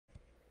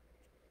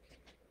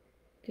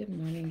Good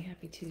morning,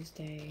 happy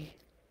Tuesday.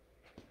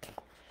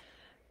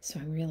 So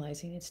I'm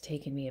realizing it's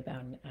taken me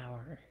about an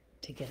hour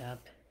to get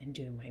up and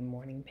do my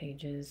morning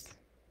pages,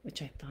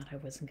 which I thought I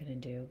wasn't going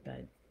to do,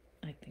 but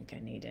I think I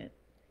need it.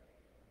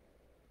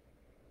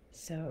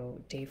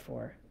 So day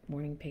 4,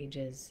 morning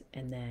pages,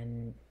 and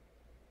then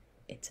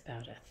it's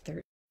about a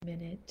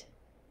 30-minute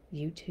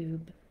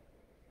YouTube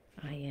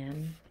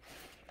IM,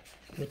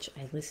 which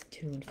I listen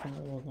to and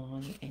follow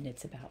along, and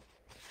it's about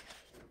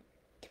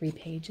 3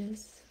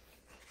 pages.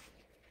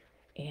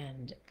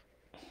 And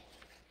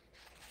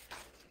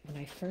when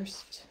I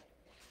first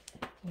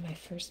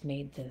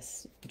made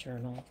this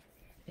journal,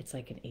 it's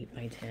like an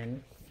 8x10,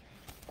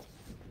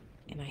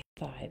 and I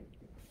thought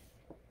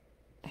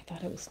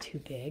it was too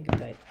big,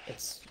 but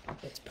it's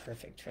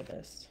perfect for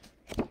this.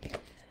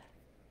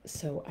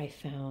 So I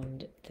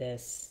found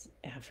this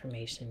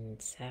affirmation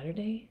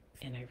Saturday,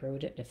 and I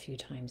wrote it a few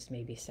times,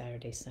 maybe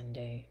Saturday,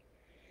 Sunday.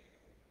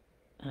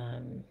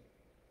 I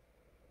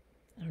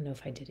don't know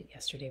if I did it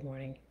yesterday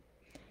morning.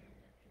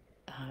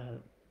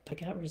 I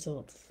got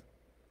results.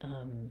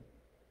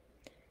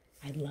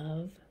 I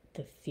love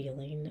the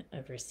feeling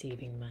of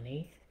receiving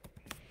money,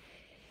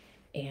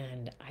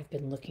 and I've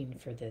been looking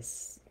for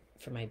this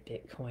for my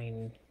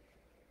Bitcoin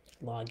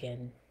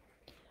login,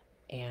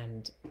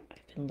 and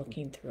I've been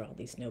looking through all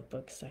these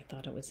notebooks I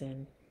thought it was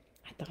in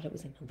a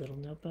little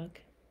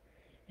notebook,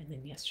 and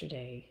then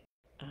yesterday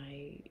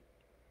I've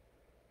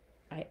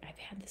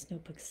had this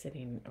notebook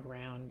sitting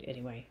around.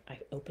 Anyway, I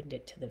opened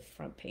it to the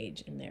front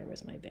page, and there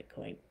was my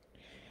Bitcoin.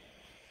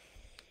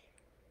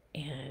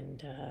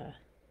 And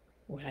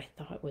what I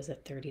thought was a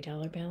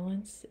 $30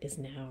 balance is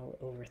now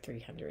over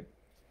 $300.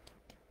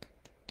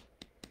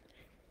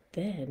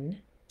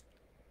 Then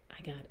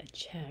I got a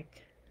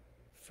check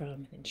from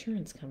an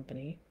insurance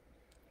company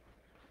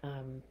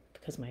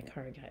because my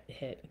car got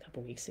hit a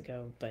couple weeks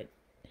ago, but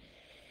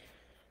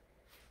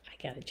I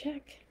got a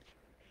check,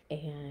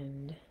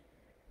 and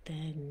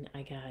then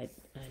I got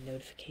a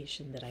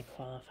notification that I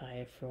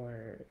qualify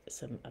for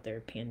some other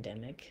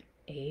pandemic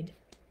aid.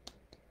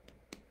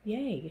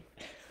 Yay!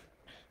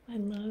 I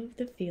love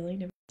the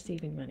feeling of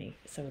receiving money,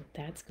 so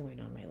that's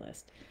going on my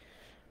list.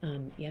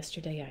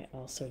 Yesterday I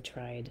also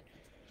tried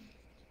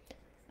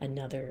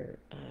another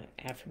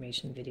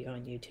affirmation video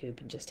on YouTube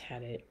and just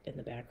had it in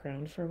the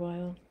background for a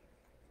while.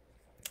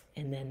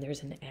 And then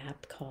there's an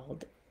app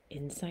called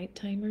Insight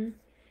Timer,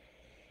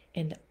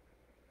 and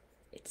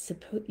it's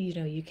supposed,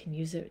 you can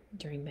use it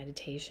during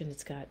meditation.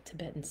 It's got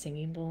Tibetan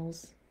singing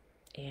bowls,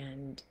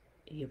 and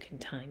you can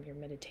time your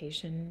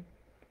meditation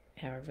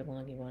however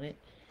long you want it.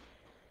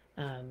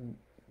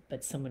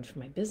 But someone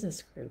from my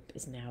business group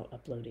is now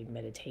uploading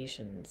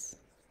meditations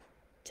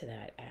to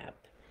that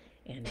app,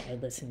 and I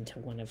listened to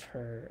one of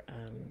her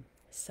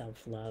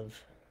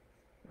self-love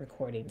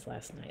recordings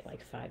last night,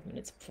 like 5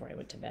 minutes before I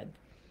went to bed,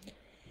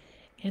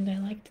 and I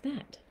liked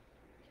that.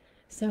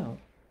 So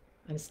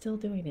I'm still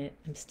doing it.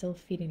 I'm still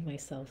feeding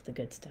myself the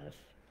good stuff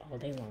all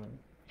day long.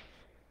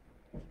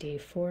 Day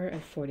 4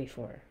 of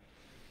 44.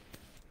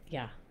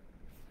 Yeah,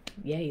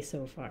 yay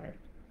so far.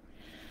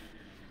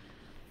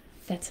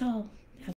 That's all.